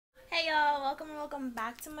Hey y'all, welcome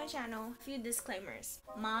back to my channel. A few disclaimers.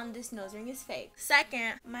 Mom, this nose ring is fake.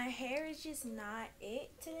 Second, my hair is just not it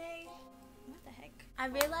today. What the heck? I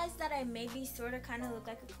realized that I maybe sort of kind of look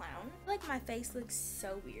like a clown. Like my face looks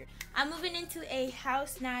so weird. I'm moving into a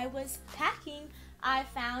house. Now I was packing. I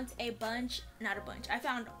found I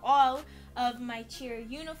found all of my cheer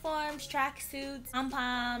uniforms, tracksuits,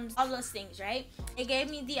 pom-poms, all those things, right? It gave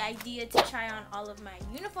me the idea to try on all of my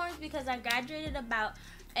uniforms because I graduated about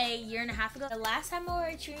a year and a half ago. The last time I wore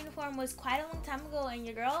a cheer uniform was quite a long time ago, and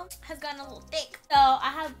your girl has gotten a little thick. So I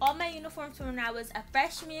have all my uniforms from when I was a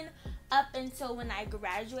freshman up until when I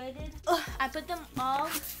graduated. I put them all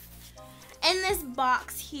in this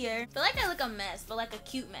box here. I feel like I look a mess, but like a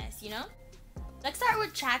cute mess, you know? Let's start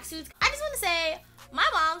with tracksuits. I just want to say, my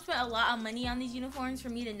mom spent a lot of money on these uniforms for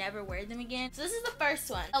me to never wear them again. So this is the first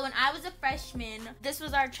one. So when I was a freshman, this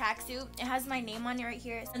was our tracksuit. It has my name on it right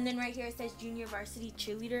here. And then right here it says Junior Varsity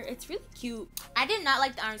Cheerleader. It's really cute. I did not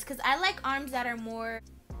like the arms because I like arms that are more.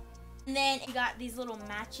 And then you got these little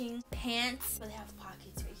matching pants. But they have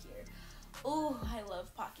pockets right here. Oh, I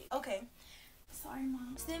love pockets. Okay. Sorry,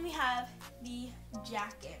 Mom. So then we have the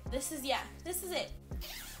jacket. This is it.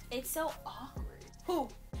 It's so awkward. Ooh.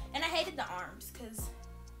 And I hated the arms because,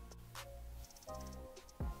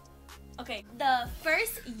 okay, the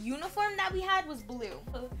first uniform that we had was blue.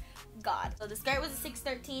 Oh, God. So the skirt was a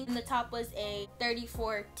 613 and the top was a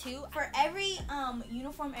 34-2. For every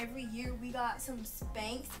uniform every year, we got some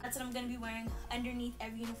Spanx. That's what I'm going to be wearing underneath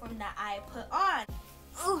every uniform that I put on.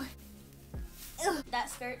 Ooh. Ugh. That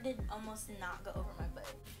skirt did almost not go over my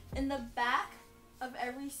butt. In the back of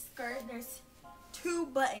every skirt, there's 2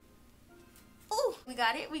 buttons. Ooh, we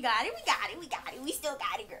got it. We still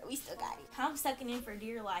got it, girl. We still got it. I'm sucking in for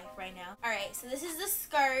dear life right now. All right, so this is the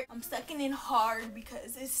skirt. I'm sucking in hard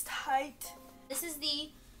because it's tight. This is the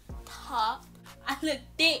top. I look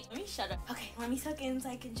thick. Let me shut up. Okay, let me suck in so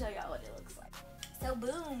I can show y'all what it looks like. So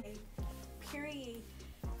boom, period.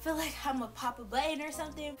 I feel like I'm gonna pop a button or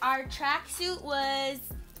something. Our tracksuit was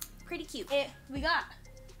pretty cute.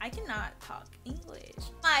 I cannot talk English.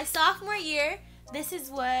 My sophomore year, this is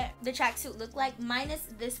what the tracksuit looked like, minus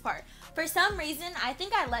this part. For some reason, I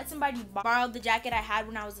think I let somebody borrow the jacket I had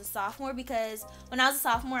when I was a sophomore, because when I was a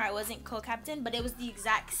sophomore, I wasn't co-captain, but it was the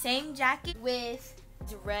exact same jacket with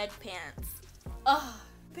the red pants. Oh,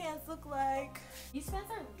 pants look like, these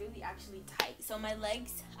pants are really actually tight, so my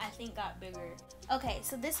legs, I think, got bigger. Okay,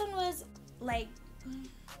 so this one was like,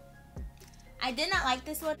 I did not like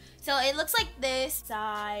this one. So it looks like this,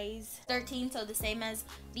 size 13, so the same as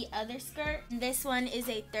the other skirt. This one is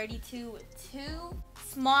a 32-2,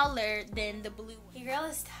 smaller than the blue one. Your girl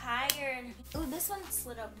is tired. Ooh, this one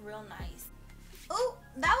slid up real nice. Ooh,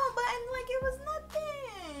 that one buttoned like it was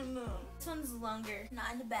nothing. This one's longer,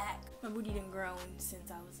 not in the back. My booty done grown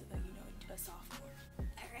since I was, a sophomore.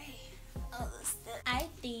 All right. I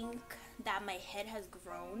think that my head has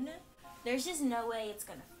grown. There's just no way it's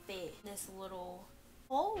gonna fit this little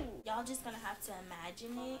hole. Y'all just gonna have to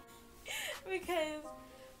imagine it because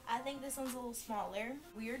I think this one's a little smaller.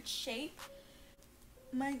 Weird shape.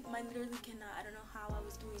 Mine literally cannot. I don't know how I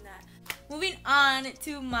was doing that. Moving on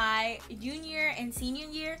to my junior and senior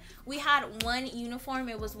year, we had one uniform.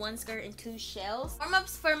 It was one skirt and 2 shells.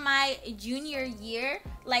 Warm-ups for my junior year,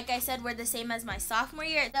 like I said, were the same as my sophomore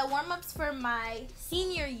year. The warm-ups for my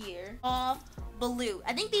senior year, all blue.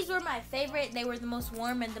 I think these were my favorite. They were the most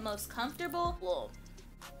warm and the most comfortable. Whoa.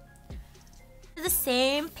 The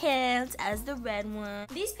same pants as the red one.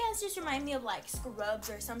 These pants just remind me of like scrubs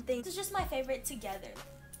or something. This is just my favorite together.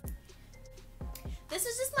 This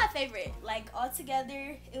is just my favorite. Like all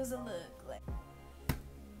together, it was a look. Like,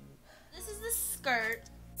 this is the skirt,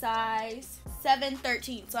 size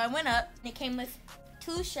 713. So I went up and it came with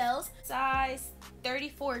 2 shells, size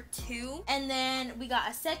 34-2, and then we got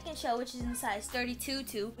a second shell which is in size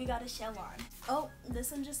 32-2. We got a shell on. Oh,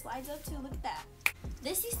 this one just slides up too. Look at that.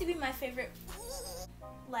 This used to be my favorite.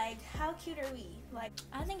 Like, how cute are we? Like,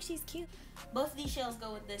 I think she's cute. Both of these shells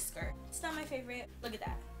go with this skirt. It's not my favorite. Look at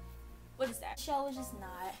that. What is that? Shell was just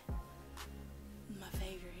not my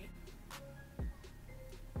favorite.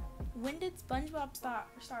 When did SpongeBob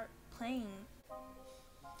start playing?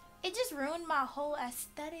 It just ruined my whole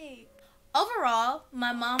aesthetic. Overall,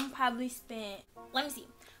 my mom probably spent, let me see.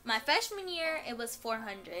 My freshman year, it was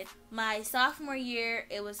 $400. My sophomore year,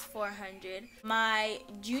 it was $400. My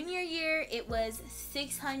junior year, it was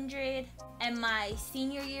 $600. And my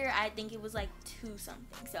senior year, I think it was like $2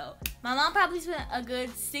 something. So my mom probably spent a good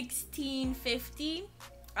 $16.50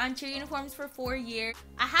 on cheer uniforms for 4 years.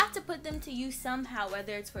 I have to put them to use somehow,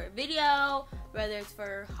 whether it's for a video, whether it's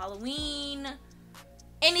for Halloween,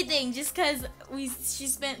 anything, just because she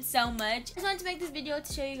spent so much. I just wanted to make this video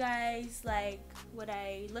to show you guys like what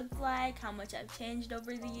I looked like, how much I've changed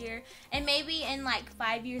over the year, and maybe in like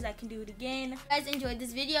 5 years I can do it again. If you guys enjoyed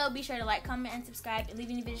this video, be sure to like, comment, and subscribe, and leave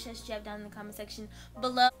any video suggestions you have down in the comment section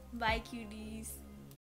below. Bye, cuties.